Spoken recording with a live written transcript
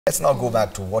Let's now go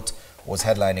back to what was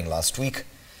headlining last week.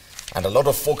 And a lot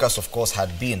of focus, of course,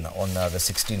 had been on the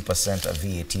 16%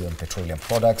 VAT on petroleum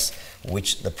products,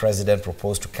 which the president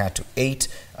proposed to cut to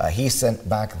 8%. He sent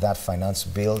back that finance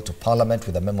bill to Parliament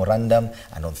with a memorandum.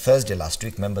 And on Thursday last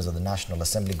week, members of the National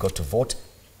Assembly got to vote.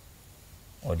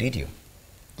 Or did you?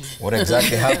 What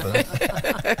exactly happened?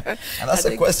 And that's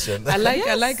a question. I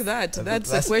like that.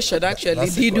 That's a question, actually.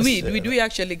 Did we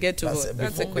actually get to vote?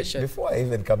 That's a question. Before I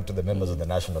even come to the members of the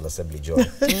National Assembly, Joy,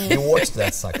 you watched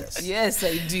that circus. Yes,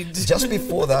 I did. Just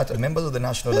before that, members of the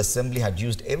National Assembly had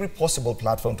used every possible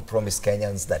platform to promise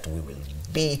Kenyans that we will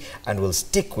be and will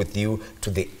stick with you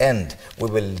to the end. We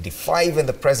will defy even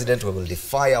the president, we will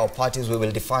defy our parties, we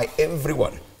will defy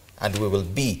everyone. And we will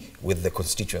be with the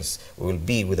constituents, we will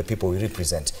be with the people we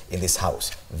represent in this house.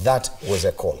 That was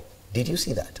a call. Did you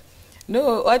see that?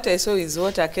 No, what I saw is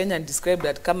what a Kenyan described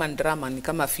as kama drama and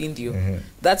kama findio.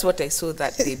 That's what I saw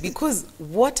that day. Because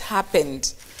what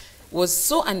happened was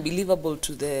so unbelievable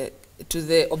to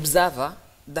the observer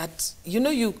that, you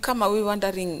know, you come away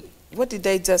wondering, what did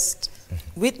I just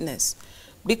witness?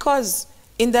 Because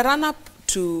in the run-up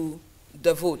to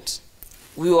the vote,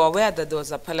 we were aware that there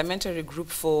was a parliamentary group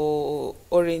for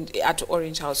at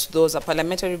Orange House. There was a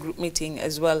parliamentary group meeting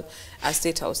as well as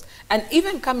State House. And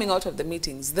even coming out of the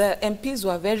meetings, the MPs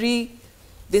were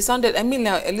they sounded, I mean,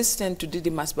 I listened to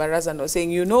Didymus Baraza and was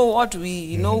saying, you know what,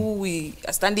 we know who we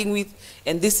are standing with,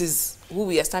 and this is who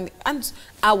we are standing. And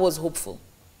I was hopeful.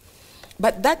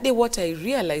 But that day what I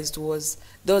realized was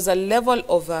there was a level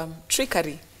of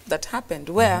trickery that happened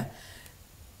where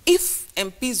if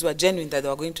MPs were genuine that they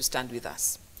were going to stand with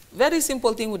us, very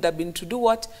simple thing would have been to do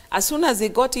what? As soon as they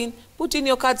got in, put in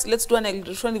your cards, let's do an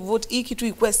electronic vote,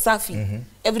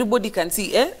 everybody can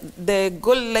see, the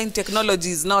goal line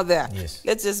technology is now there. Yes.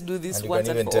 Let's just do this once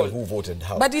and for all. And you can even tell who voted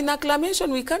how. But in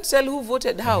acclamation, we can't tell who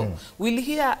voted how. We'll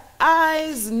hear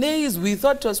ayes, nays, we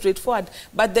thought it was straightforward,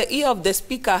 but the ear of the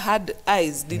speaker had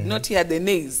ayes, did not hear the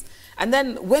nays. And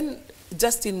then when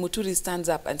Justin Muturi stands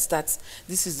up and starts,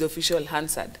 this is the official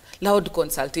Hansard, loud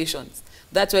consultations.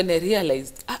 That's when I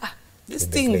realized, this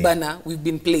thing, Bana, we've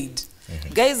been played.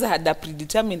 Guys had a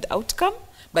predetermined outcome,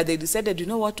 but they decided, you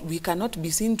know what, we cannot be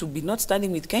seen to be not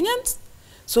standing with Kenyans,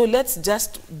 so let's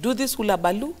just do this hula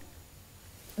baloo.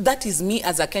 That is me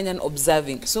as a Kenyan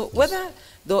observing. So whether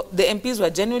the MPs were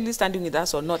genuinely standing with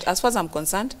us or not, as far as I'm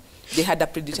concerned, they had a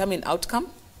predetermined outcome.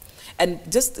 And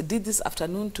just did this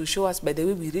afternoon to show us, by the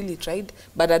way, we really tried.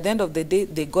 But at the end of the day,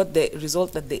 they got the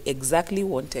result that they exactly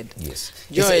wanted. Yes.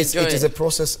 It is a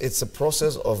process. It's a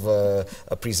process of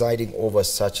presiding over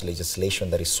such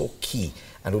legislation that is so key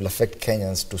and will affect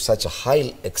Kenyans to such a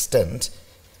high extent.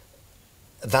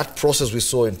 That process we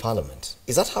saw in Parliament.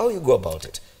 Is that how you go about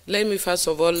it? Let me first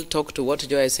of all talk to what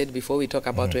Joy said before we talk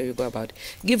about where we go about it.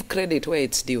 Give credit where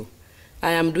it's due.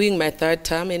 I am doing my 3rd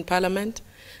term in Parliament.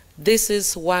 This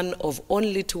is one of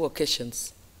only 2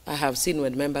 occasions I have seen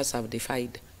when members have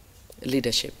defied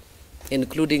leadership,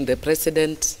 including the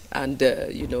president and,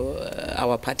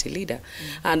 our party leader.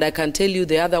 And I can tell you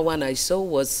the other one I saw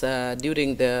was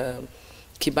during the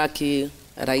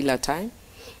Kibaki-Raila time,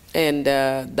 and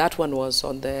that one was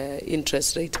on the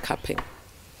interest rate capping.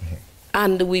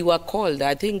 And we were called.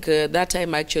 I think that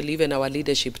time actually even our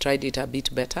leadership tried it a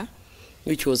bit better,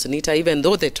 which was neater, even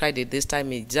though they tried it this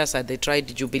time. It's just that they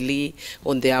tried Jubilee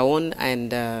on their own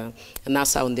and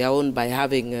NASA on their own by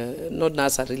having, not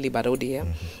NASA really, but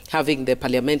ODM, having the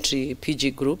parliamentary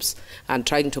PG groups and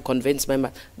trying to convince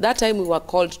members. That time we were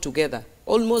called together,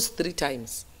 almost 3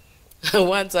 times.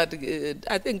 Once at,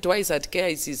 I think twice at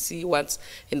KICC, once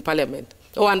in Parliament.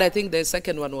 Oh, and I think the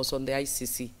second one was on the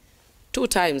ICC. 2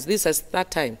 times, this is 3rd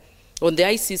time. On the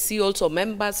ICC also,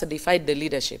 members defied the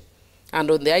leadership. And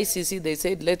on the ICC, they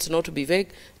said, let's not be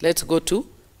vague, let's go to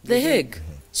The Hague.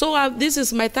 So this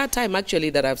is my 3rd time,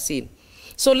 actually, that I've seen.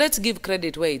 So let's give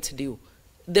credit where it's due.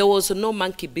 There was no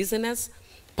monkey business.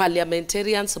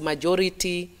 Parliamentarians,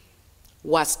 majority,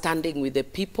 were standing with the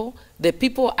people. The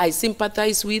people I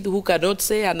sympathize with, who cannot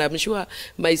say, and I'm sure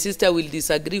my sister will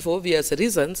disagree for obvious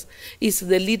reasons, is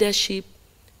the leadership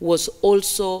was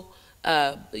also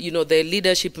the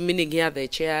leadership, meaning here the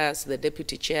chairs, the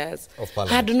deputy chairs,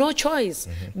 had no choice.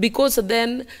 Because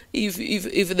then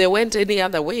if they went any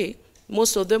other way,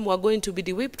 most of them were going to be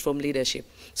de-whipped from leadership.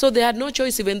 So they had no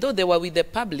choice, even though they were with the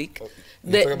public.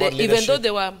 Even though they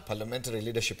were parliamentary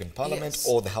leadership in Parliament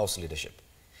or the House leadership?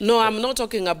 No, I'm not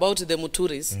talking about the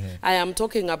Muturis. I am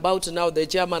talking about now the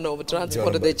chairman of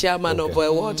transport, the chairman of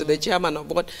what, the chairman of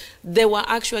what. There were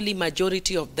actually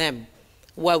majority of them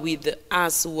were with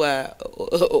us who were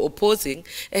opposing,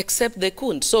 except they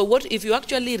couldn't. So what if you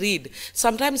actually read,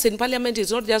 sometimes in parliament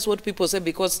it's not just what people say,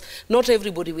 because not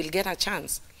everybody will get a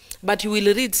chance, but you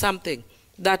will read something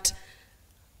that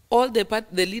all the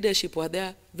leadership were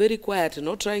there, very quiet,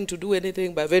 not trying to do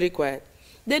anything, but very quiet.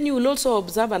 Then you will also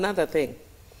observe another thing,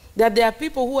 that there are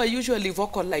people who are usually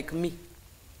vocal like me,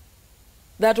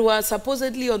 that were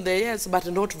supposedly on the yes, but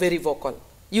not very vocal.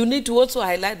 You need to also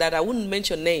highlight that. I wouldn't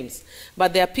mention names,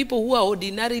 but there are people who are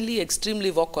ordinarily extremely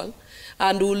vocal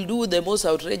and will do the most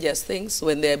outrageous things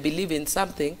when they believe in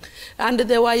something. And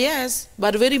there were yes,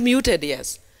 but very muted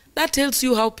yes. That tells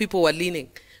you how people were leaning,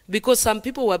 because some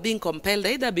people were being compelled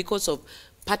either because of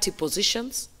party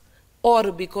positions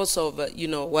or because of, you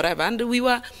know, whatever. And we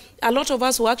were, a lot of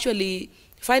us were actually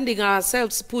finding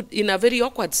ourselves put in a very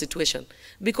awkward situation,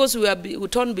 because we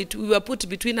were put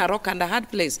between a rock and a hard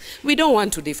place. We don't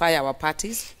want to defy our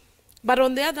parties, but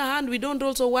on the other hand, we don't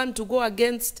also want to go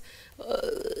against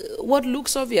what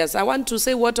looks obvious. I want to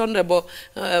say what Honorable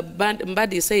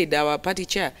Mbadi said, our party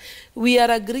chair. We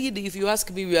are agreed, if you ask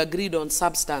me, we agreed on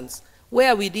substance.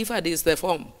 Where we differed is the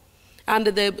form. And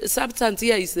the substance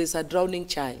here is there's a drowning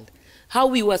child. How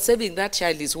we were saving that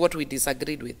child is what we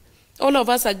disagreed with. All of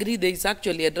us agree there is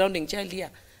actually a drowning child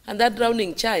here. And that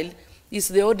drowning child is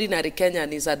the ordinary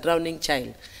Kenyan, is a drowning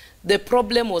child. The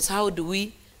problem was, how do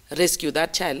we rescue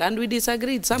that child? And we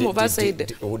disagreed. Some of us said...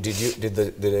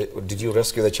 Did you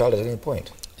rescue the child at any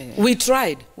point? We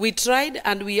tried,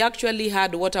 and we actually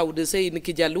had what I would say in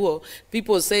Kijaluo.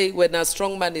 People say when a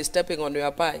strong man is stepping on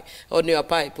your pipe, or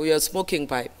your smoking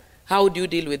pipe, how do you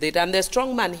deal with it? And the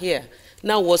strong man here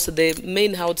now was the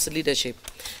main house leadership.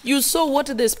 You saw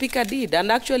what the speaker did,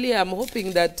 and actually I'm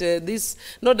hoping that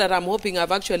not that I'm hoping,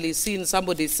 I've actually seen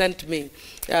somebody sent me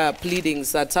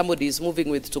pleadings that somebody is moving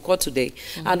with to court today.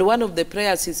 And one of the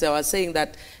prayers is I was saying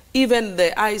that even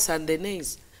the eyes and the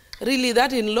nays, really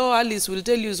that in law Alice will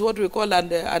tell you is what we call,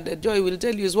 and Joy will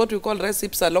tell you is what we call res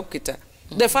ipsa loquitur.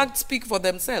 The facts speak for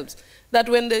themselves. That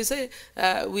when they say,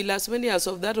 will as many as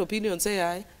of that opinion say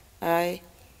aye, aye,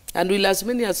 and will as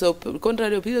many as of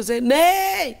contrary opinion say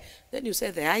nay, then you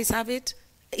say the ayes have it.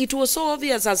 It was so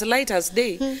obvious as light as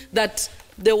day that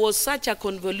there was such a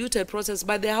convoluted process.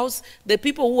 But the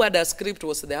people who had a script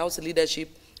was the House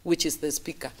leadership, which is the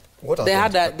speaker. They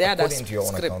had a script.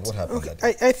 What happened?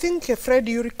 Okay. I think, Fred,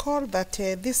 you recall that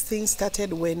this thing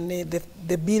started when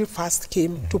the bill first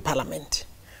came to Parliament,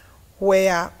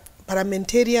 where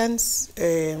parliamentarians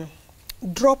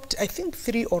dropped, I think,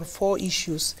 3 or 4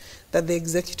 issues that the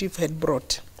executive had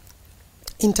brought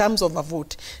in terms of a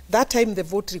vote. That time the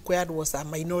vote required was a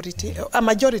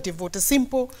majority vote, a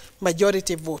simple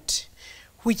majority vote,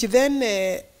 which then,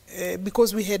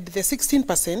 because we had the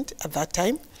 16% at that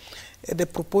time, the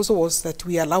proposal was that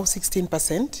we allow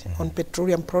 16% on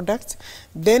petroleum products.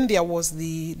 Then there was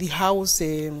the house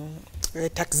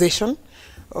taxation,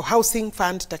 or housing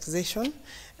fund taxation.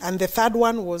 And the third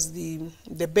one was the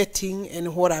betting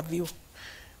and what have you.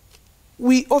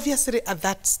 We obviously at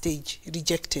that stage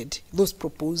rejected those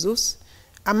proposals,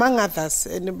 among others,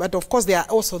 but of course there are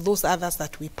also those others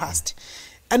that we passed.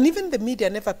 And even the media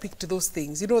never picked those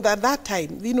things. You know, at that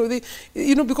time,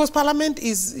 because Parliament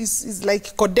is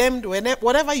like condemned.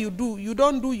 Whatever you do, you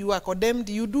don't do, you are condemned.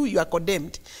 You do, you are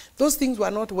condemned. Those things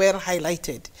were not well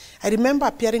highlighted. I remember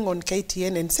appearing on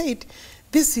KTN and said,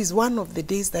 this is one of the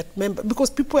days that because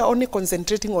people are only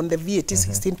concentrating on the VAT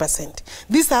 16%.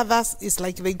 These others is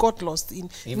like they got lost in.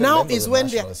 Even now members is of when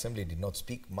the National Assembly did not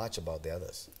speak much about the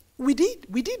others. We did.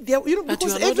 There, But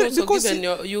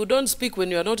you don't speak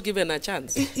when you are not given a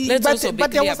chance.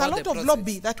 But there was a lot of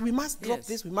lobby that we must drop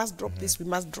this, we must drop this, we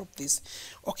must drop this.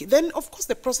 Okay, then of course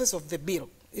the process of the bill,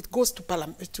 it goes to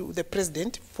Parliament, to the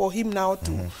President, for him now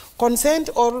to consent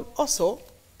or also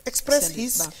express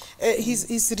his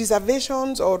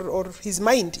reservations or his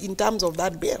mind in terms of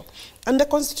that bill. And the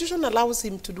Constitution allows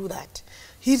him to do that.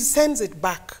 He sends it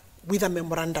back with a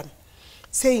memorandum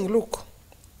saying, look,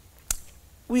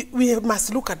 we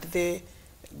must look at the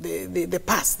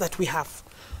past that we have.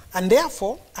 And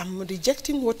therefore, I'm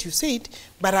rejecting what you said,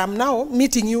 but I'm now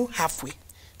meeting you halfway.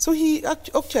 So he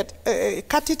actually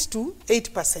cut it to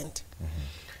 8%.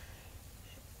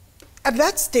 At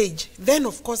that stage, then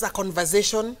of course a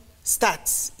conversation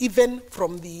starts, even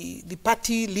from the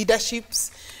party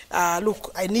leaderships.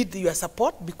 Look, I need your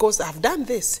support because I've done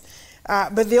this.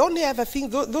 But the only other thing,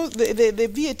 the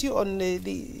VAT on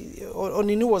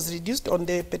Inu was reduced, on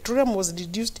the petroleum was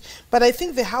reduced, but I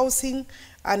think the housing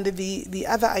and the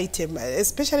other item,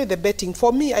 especially the betting,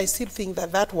 for me, I still think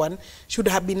that that one should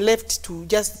have been left to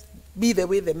just be the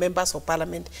way the members of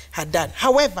Parliament had done.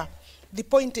 However, the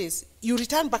point is, you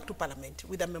return back to Parliament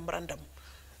with a memorandum.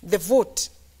 The vote,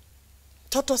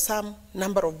 total sum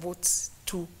number of votes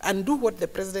to undo what the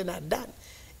President had done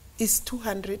is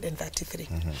 233.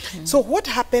 So what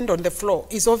happened on the floor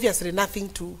is obviously nothing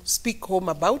to speak home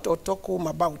about or talk home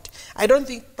about. I don't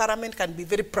think Parliament can be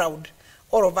very proud,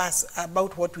 all of us,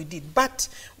 about what we did. But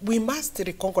we must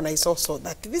recognize also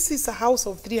that this is a house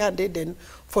of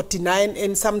 349,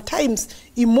 and sometimes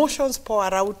emotions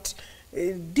pour out,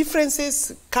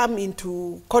 differences come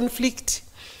into conflict.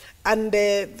 And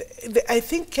I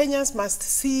think Kenyans must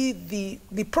see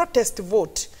the protest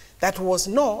vote that was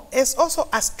no as also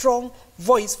a strong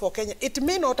voice for Kenya. It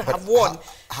may not have won.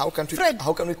 How can we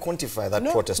quantify that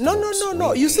protest vote?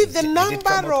 No. You see, the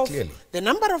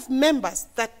number of members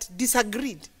that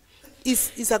disagreed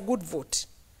is a good vote.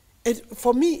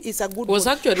 For me, it's a good vote. Was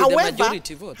actually the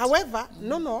majority vote. However,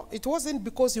 no, it wasn't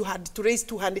because you had to raise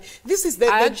 200. This is the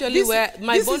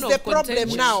problem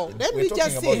now. Let me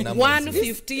just say,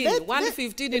 115,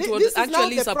 it was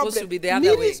actually supposed to be the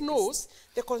other way. Miri knows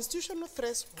the constitutional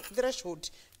threshold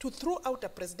to throw out a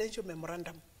presidential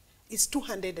memorandum is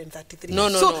 233.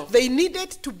 No. They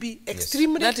needed to be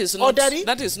extremely orderly.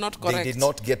 That is not correct. They did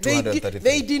not get 233.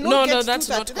 They did not get No, that's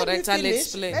not correct. I'll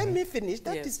explain. Let me finish.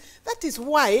 That is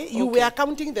why you were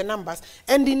counting the numbers.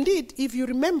 And indeed, if you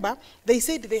remember, they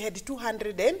said they had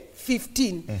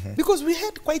 215 because we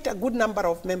had quite a good number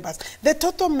of members. The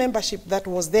total membership that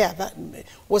was there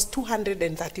was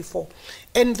 234.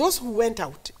 And those who went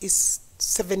out is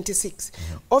 76.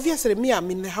 Obviously, me, I'm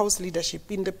in the House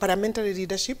leadership, in the parliamentary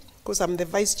leadership, because I'm the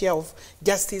Vice Chair of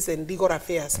Justice and Legal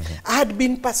Affairs. I had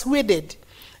been persuaded,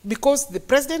 because the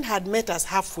President had met us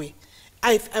halfway.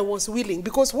 I was willing,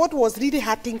 because what was really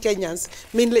hurting Kenyans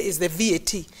mainly is the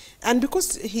VAT. And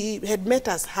because he had met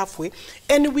us halfway,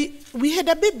 and we had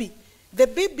a baby. The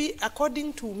baby,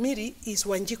 according to Miri, is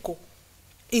Wanjiko,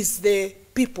 is the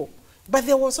people. But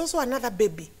there was also another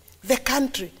baby, the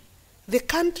country. The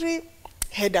country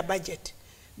had a budget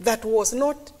that was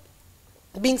not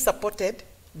being supported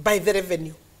by the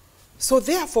revenue. So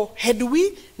therefore, had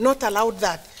we not allowed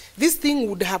that, this thing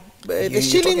would have, the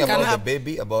shilling can have...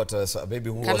 about a baby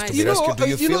who was to be rescued. Do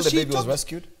you feel the baby was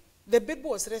rescued? The baby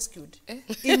was rescued.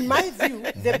 In my view,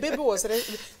 the baby was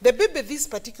rescued. The baby this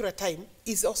particular time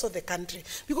is also the country.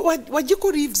 Because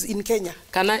Wanjiko lives in Kenya.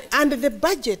 And the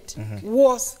budget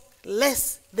was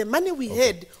less. The money we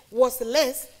had was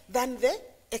less than the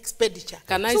expenditure.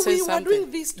 So we were doing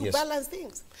this to balance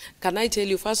things. Can I tell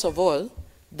you, first of all,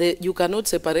 you cannot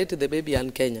separate the baby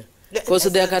and Kenya. Because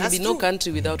there can be no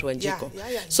country without Wanjiko.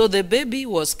 So the baby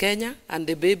was Kenya and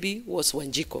the baby was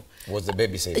Wanjiko. Was the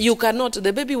baby safe? You cannot.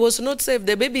 The baby was not safe.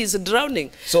 The baby is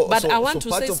drowning. But I want to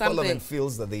say something. So part of Parliament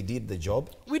feels that they did the job?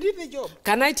 We did the job.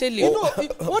 Can I tell you? You know,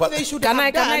 what they should have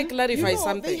done. Can I clarify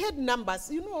something? They had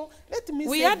numbers. Let me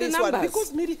say this one.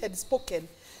 Because Miri had spoken.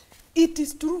 It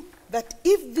is true that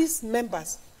if these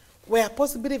members were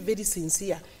possibly very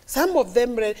sincere, some of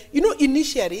them,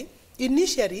 initially,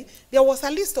 there was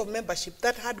a list of membership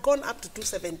that had gone up to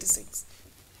 276.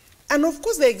 And of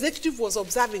course, the executive was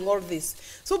observing all this.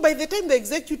 So by the time the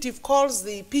executive calls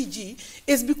the PG,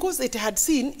 it's because it had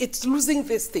seen it's losing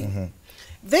this thing.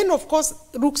 Then, of course,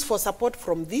 looks for support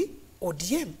from the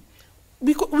ODM.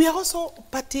 Because we are also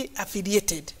party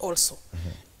affiliated also.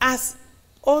 As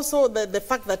also the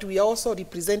fact that we are also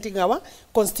representing our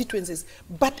constituencies.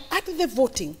 But at the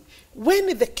voting,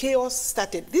 when the chaos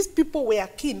started, these people were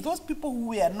keen, those people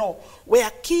who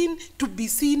were keen to be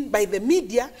seen by the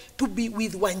media to be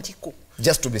with Wanjiko.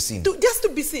 Just to be seen? Just to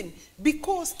be seen.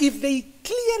 Because if they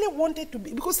clearly wanted to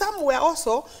be, because some were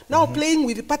also now playing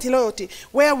with party loyalty,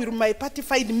 where will my party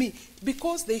find me?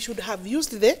 Because they should have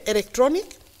used the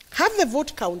electronic, have the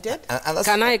vote counted.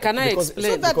 Can I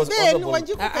explain? So that then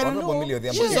Wanjiko can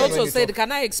know. She's also said,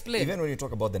 can I explain? Even when you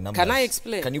talk about the numbers, can I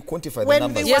explain? Can you quantify the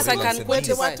numbers? Yes, I can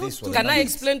quantify. Can I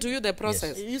explain to you the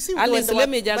process? Yes. You see, Alice, let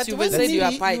me just, you said you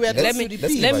are pie. Let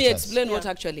me explain what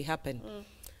actually happened.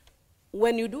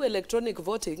 When you do electronic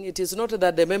voting, it is not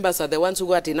that the members are the ones who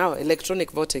got in our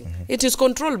electronic voting. It is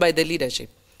controlled by the leadership.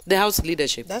 The House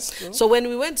leadership. That's true. So when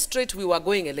we went straight, we were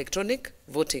going electronic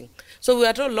voting. So we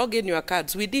were told, log in your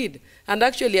cards. We did. And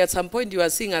actually, at some point, you are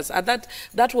seeing us.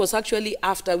 That was actually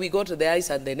after we got the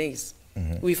ayes and the nays.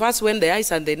 We first went the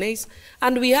ayes and the nays,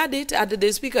 and we had it, and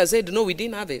the speaker said, no, we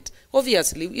didn't have it.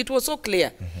 Obviously, it was so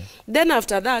clear. Then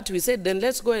after that, we said, then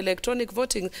let's go electronic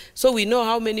voting so we know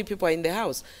how many people are in the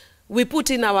House. We put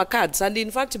in our cards, and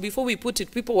in fact, before we put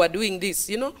it, people were doing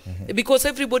this, because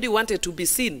everybody wanted to be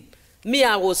seen. Me,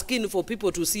 I was keen for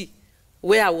people to see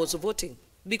where I was voting,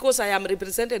 because I am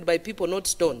represented by people, not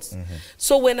stones.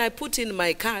 So when I put in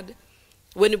my card,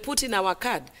 when you put in our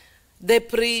card, the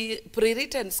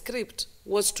pre-written script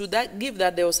was to give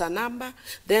that there was a number,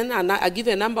 then a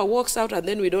given number walks out, and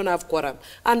then we don't have quorum.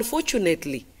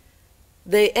 Unfortunately,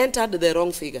 they entered the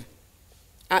wrong figure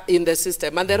in the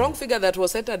system. And the wrong figure that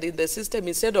was entered in the system,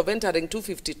 instead of entering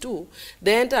 252,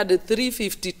 they entered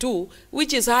 352,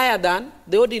 which is higher than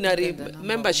the ordinary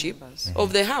membership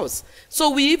of the House. So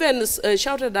we even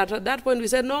shouted at that point, we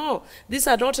said, no, these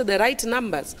are not the right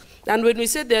numbers. And when we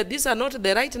said that these are not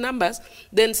the right numbers,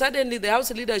 then suddenly the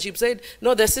House leadership said,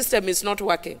 no, the system is not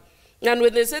working. And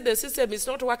when they said the system is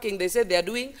not working, they said they are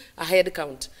doing a head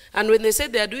count. And when they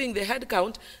said they are doing the head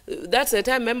count, that's the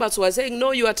time members were saying,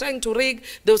 no, you are trying to rig.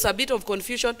 There was a bit of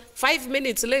confusion. 5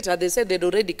 minutes later, they said they'd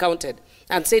already counted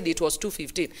and said it was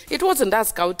 215. It wasn't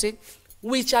us counting.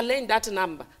 We challenged that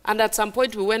number. And at some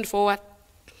point, we went forward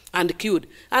and queued.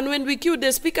 And when we queued,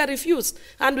 the speaker refused.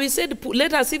 And we said,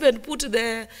 let us even put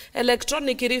the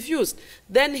electronic. He refused.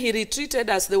 Then he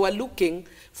retreated as they were looking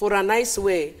for a nice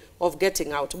way of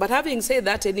getting out. But having said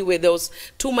that, anyway, there was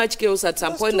too much chaos at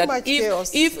some point. That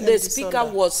if the speaker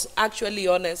was actually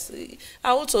honest, I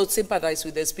also sympathize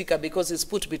with the speaker because he's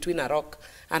put between a rock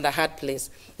and a hard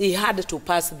place. He had to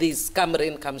pass this, come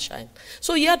rain, come shine.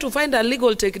 So he had to find a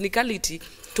legal technicality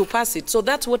to pass it. So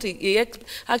that's what he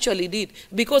actually did.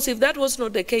 Because if that was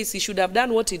not the case, he should have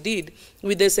done what he did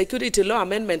with the Security Law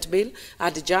Amendment Bill,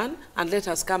 adjourn, and let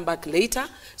us come back later.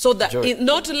 So that,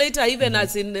 not later even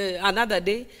as in another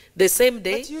day, the same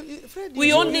day. Fred,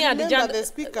 we only adjourn.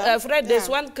 Fred, there's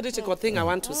one critical thing I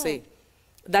want to say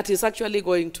that is actually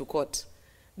going to court.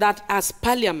 That as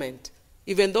Parliament,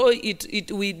 even though we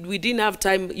didn't have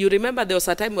time, you remember there was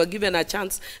a time we were given a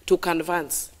chance to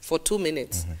canvass for 2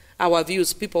 minutes. Our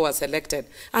views, people were selected.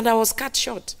 And I was cut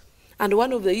short. And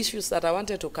one of the issues that I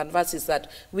wanted to canvass is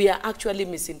that we are actually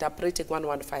misinterpreting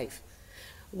 115.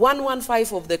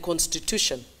 115 of the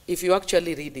Constitution, if you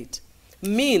actually read it,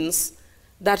 means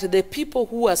that the people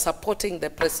who are supporting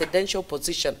the presidential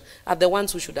position are the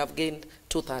ones who should have gained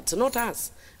 2/3, not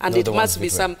us. And it must be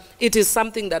it is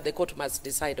something that the court must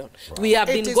decide on. Right. We have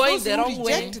been going the wrong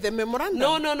way. The memorandum.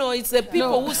 No, it's the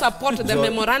people who support the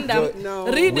memorandum.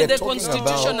 Read the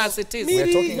Constitution as it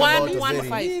is.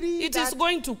 115. It is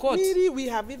going to court. We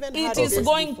have even it is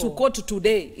going to court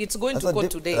today. It's going to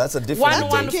court today. That's a different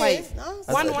 115.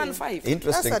 115.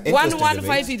 Interesting.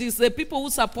 115. It is the people who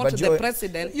support the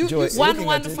president.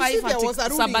 115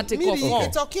 at sabbatical 4.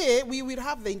 It's okay. We will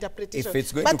have the interpretation. If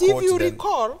it's going but to court, if you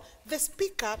recall, the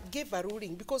speaker gave a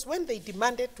ruling because when they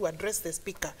demanded to address the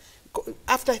speaker,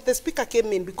 after the speaker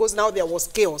came in, because now there was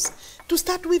chaos, to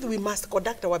start with, we must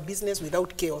conduct our business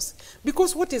without chaos.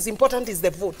 Because what is important is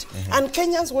the vote. And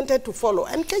Kenyans wanted to follow.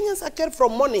 And Kenyans actually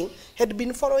from morning had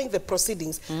been following the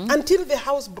proceedings until the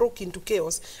House broke into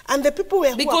chaos. And the people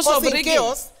who were causing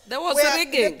chaos, there was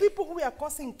the people who were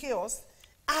causing chaos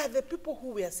are the people who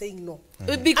were saying no.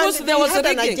 Because there was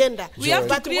an agenda. We have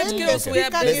to create chaos.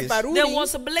 There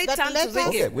was a blatant rigging.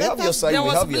 Okay, we have your side. We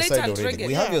have your side already.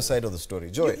 We have your side of the story.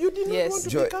 Joy, you did not want to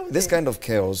Joy, be counted. this kind of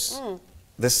chaos,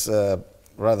 this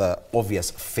rather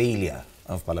obvious failure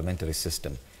of parliamentary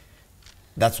system,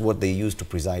 that's what they use to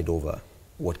preside over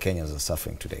what Kenyans are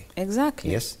suffering today.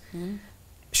 Exactly. Yes?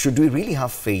 Should we really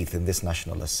have faith in this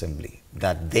National Assembly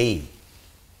that they,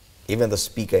 even the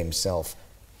Speaker himself,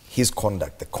 his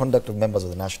conduct, the conduct of members of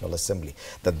the National Assembly,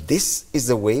 that this is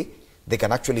the way they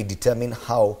can actually determine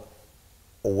how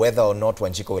or whether or not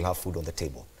Wanjiku will have food on the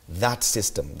table? That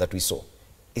system that we saw,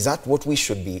 is that what we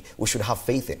should have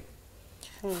faith in?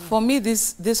 For me,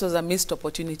 this was a missed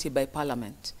opportunity by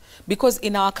Parliament. Because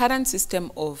in our current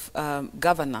system of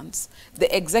governance,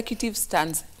 the executive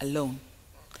stands alone.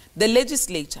 The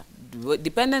legislature,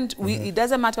 dependent, it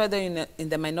doesn't matter whether you're in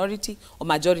the minority or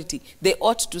majority, they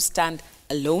ought to stand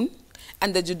alone,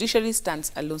 and the judiciary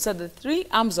stands alone. So the three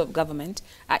arms of government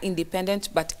are independent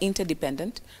but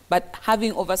interdependent, but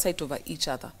having oversight over each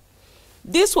other.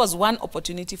 This was one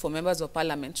opportunity for members of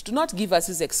Parliament to not give us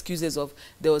these excuses of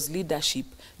there was leadership,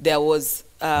 there was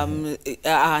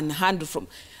an hand from...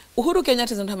 Uhuru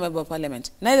Kenyatta is not a member of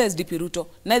Parliament. Neither is DP Ruto,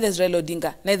 neither is Raila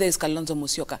Odinga, neither is Kalonzo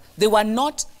Musyoka. They were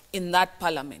not in that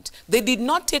Parliament. They did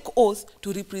not take oath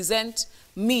to represent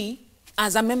me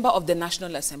as a member of the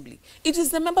National Assembly. It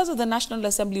is the members of the National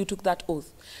Assembly who took that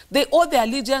oath. They owe their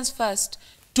allegiance first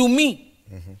to me,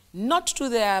 not to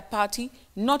their party,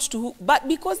 not to who, but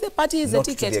because the party is a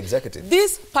ticket. To the executive.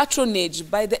 This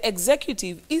patronage by the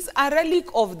executive is a relic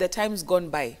of the times gone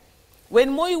by.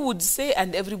 When Moi would say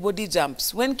and everybody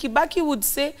jumps, when Kibaki would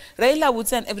say, Raila would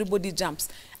say and everybody jumps.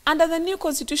 Under the new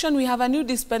constitution, we have a new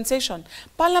dispensation.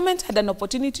 Parliament had an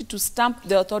opportunity to stamp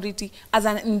the authority as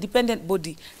an independent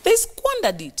body. They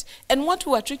squandered it. And what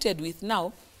we are treated with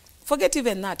now, forget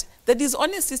even that. The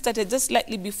dishonesty started just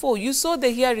slightly before. You saw the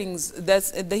hearings,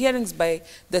 the hearings by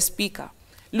the Speaker,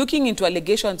 looking into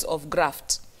allegations of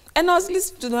graft. And I was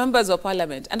listening to the members of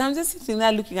Parliament, and I'm just sitting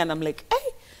there looking, and I'm like,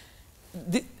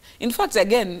 hey. In fact,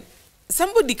 again,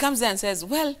 somebody comes there and says,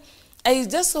 well, I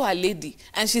just saw a lady,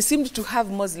 and she seemed to have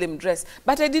Muslim dress,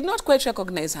 but I did not quite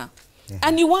recognize her.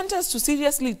 And you want us to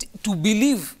seriously to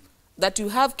believe that you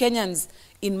have Kenyans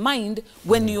in mind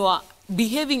when you are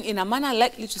behaving in a manner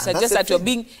likely to suggest that you're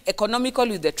being economical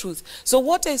with the truth. So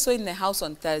what I saw in the House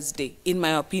on Thursday, in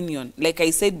my opinion, like I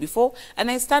said before, and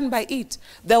I stand by it,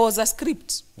 there was a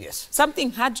script. Yes.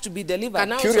 Something had to be delivered.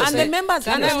 And the members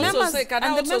of Parliament can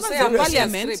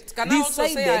I also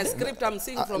say a script I'm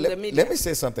seeing from the media? Let me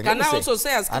say something. Can I also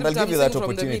say a script I'm seeing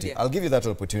from the media? I'll give you that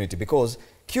opportunity because,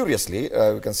 curiously,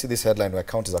 we can see this headline where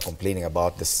counties are complaining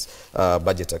about this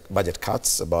budget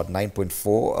cuts, about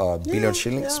 9.4 billion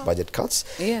shillings budget cuts.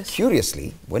 Yes.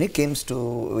 Curiously, when it came to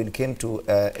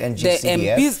NGCDF, the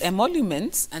MPs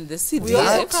emoluments and the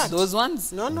CDF, those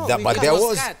ones. But there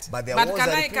was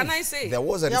can I say there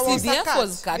was a CDF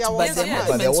was cut, but the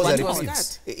there was emoluments a was repeat.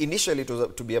 cut. Initially, it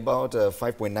was to be about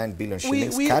 5.9 billion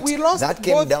shillings we cut. lost That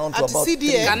came down to about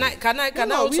CDF.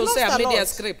 Can I also say a media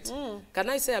script? Can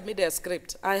I say a media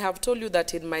script? I have told you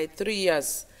that in my 3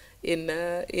 years in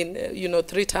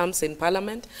 3 terms in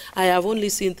Parliament, I have only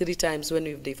seen 3 times when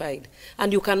we've defied.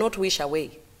 And you cannot wish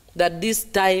away that this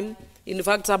time, in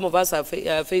fact, some of us are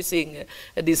facing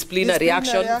a disciplinary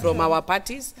action from our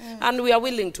parties, and we are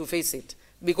willing to face it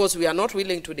because we are not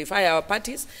willing to defy our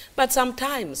parties. But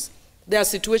sometimes there are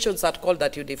situations that call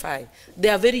that you defy. They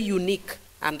are very unique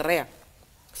and rare.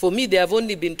 For me, there have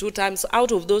only been 2 times.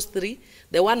 Out of those 3,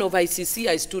 the one of ICC,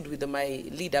 I stood with my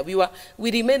leader.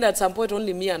 We remained at some point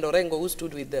only me and Orengo who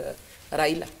stood with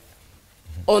Raila.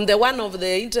 On the one of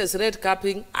the interest rate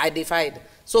capping, I defied.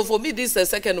 So for me, this is the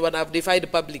second one I've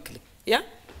defied publicly. Yeah?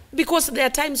 Because there are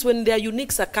times when there are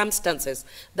unique circumstances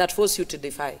that force you to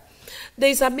defy. There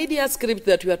is a media script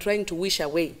that we are trying to wish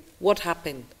away what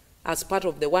happened as part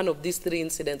of one of these 3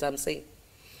 incidents I'm saying.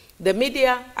 The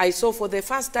media, I saw for the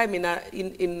first time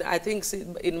I think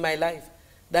in my life,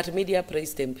 that media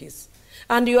praised MPs.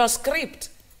 And your script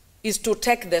is to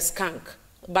take the skunk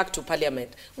back to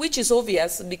Parliament, which is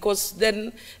obvious because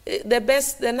then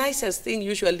the nicest thing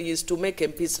usually is to make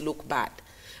MPs look bad.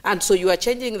 And so you are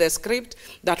changing the script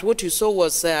that what you saw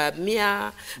was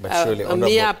mere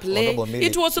play.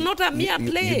 It was not a mere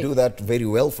play. You do that very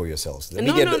well for yourselves. The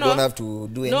media don't have to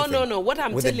do anything. No. What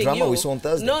I'm with telling the drama you, we saw on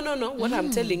Thursday. No. What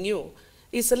I'm telling you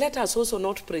is let us also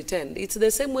not pretend. It's the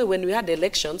same way when we had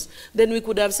elections, then we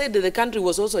could have said that the country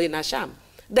was also in a sham.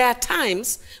 There are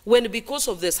times when, because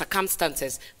of the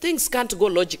circumstances, things can't go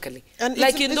logically. And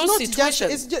like in those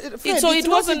situations, it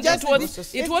wasn't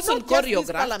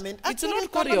choreographed. It's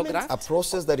not choreographed. A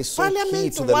process that is so key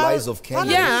to the lives of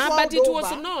Kenyans. Yeah, but it was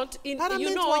not.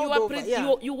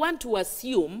 You want to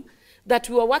assume that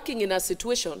we are working in a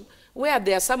situation where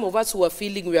there are some of us who are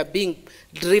feeling we are being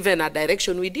driven a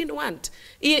direction we didn't want.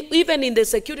 Even in the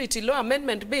security law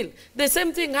amendment bill, the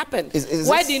same thing happened.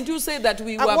 Why didn't you say that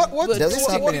we were... Does this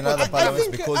happen in other parliaments?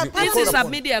 Because this is a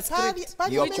media script.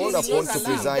 You are called upon to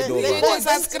preside over. It was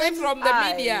a script from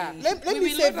the media. Let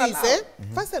me say this.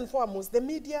 First and foremost, the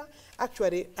media,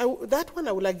 actually, that one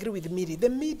I will agree with the media. The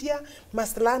media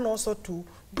must learn also to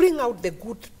bring out the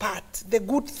good part, the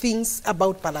good things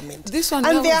about Parliament.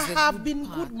 And there have been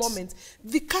good moments.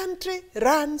 The country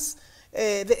runs,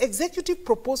 the executive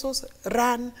proposals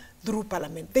run through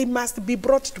Parliament. They must be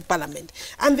brought to Parliament.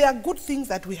 And there are good things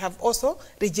that we have also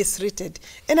registered.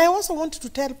 And I also want to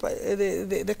tell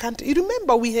the country, you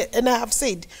remember and I have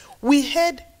said, we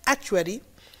had actually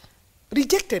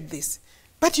rejected this.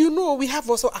 But you know, we have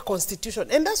also a constitution.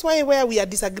 And that's why where we are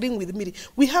disagreeing with me,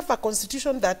 we have a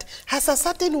constitution that has a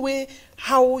certain way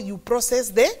how you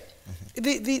process the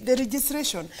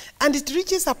registration. And it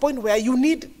reaches a point where you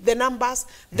need the numbers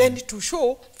then to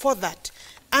show for that.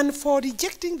 And for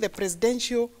rejecting the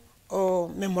presidential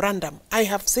memorandum, I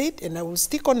have said, and I will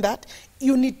stick on that,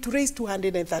 you need to raise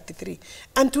 233.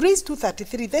 And to raise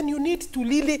 233, then you need to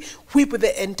really whip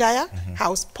the entire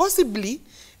House. Possibly,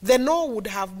 the no would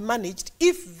have managed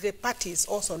if the parties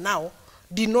also now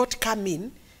did not come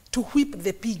in to whip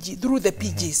the PG through the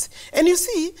PGs. And you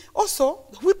see, also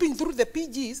whipping through the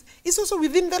PGs is also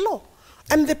within the law.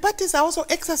 And the parties are also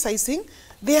exercising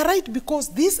their right because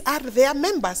these are their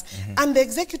members. And the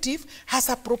executive has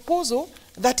a proposal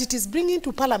that it is bringing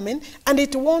to Parliament, and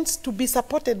it wants to be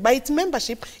supported by its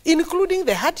membership, including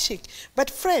the handshake. But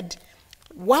Fred,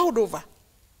 world over,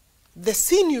 the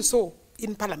scene you saw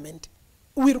in Parliament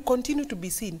will continue to be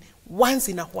seen once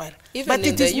in a while. Even but in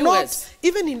it the is US. not,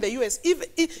 even in the US, even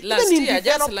in Last year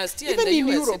even in in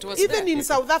the US, Europe, it was even there. in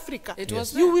South Africa, It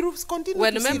was you there. will continue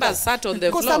When to see members that. sat on the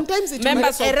because floor, sometimes it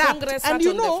members will of erupt, Congress sat and you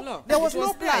on the know floor. there was It no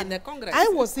was there plan. in the Congress. I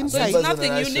was So inside. it's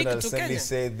nothing unique to Assembly Kenya.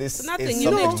 say this It's nothing is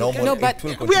unique something to normal. Kenya. No, It but will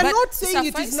We continue. are But not saying it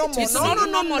is suffice normal. it, it's no, not no,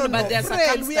 no, normal, no, but no. there are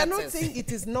Fred, we are not circumstances. saying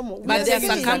it is normal. We But are there are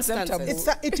saying circumstances.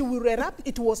 it will erupt.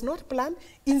 It was not planned.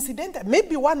 Incidental.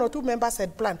 Maybe one or two members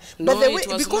had planned. No, But the way, it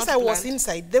was because not I was planned.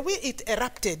 inside, the way it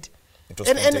erupted. It was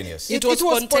spontaneous. It was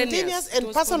spontaneous, It and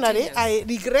was personally, spontaneous. I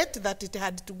regret that it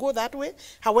had to go that way.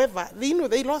 However,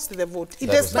 they lost the vote, That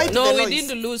was despite nice. No, the we noise.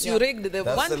 didn't lose. You rigged the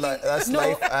That's, one. that's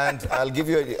life, and I'll give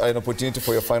you an opportunity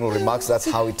for your final remarks. That's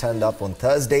how it turned up on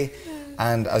Thursday.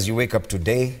 And as you wake up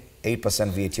today, 8%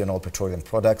 VAT on all petroleum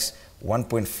products,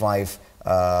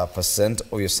 1.5%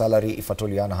 of your salary, if at all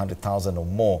you earn 100,000 or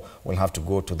more, will have to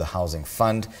go to the housing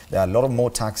fund. There are a lot of more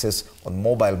taxes on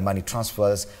mobile money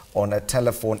transfers, on a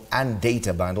telephone and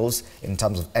data bundles in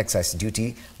terms of excise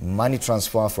duty, money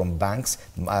transfer from banks,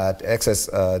 excess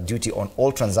duty on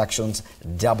all transactions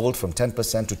doubled from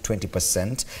 10% to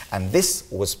 20%. And this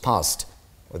was passed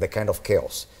with the kind of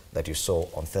chaos that you saw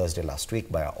on Thursday last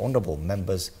week by our honorable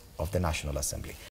members of the National Assembly.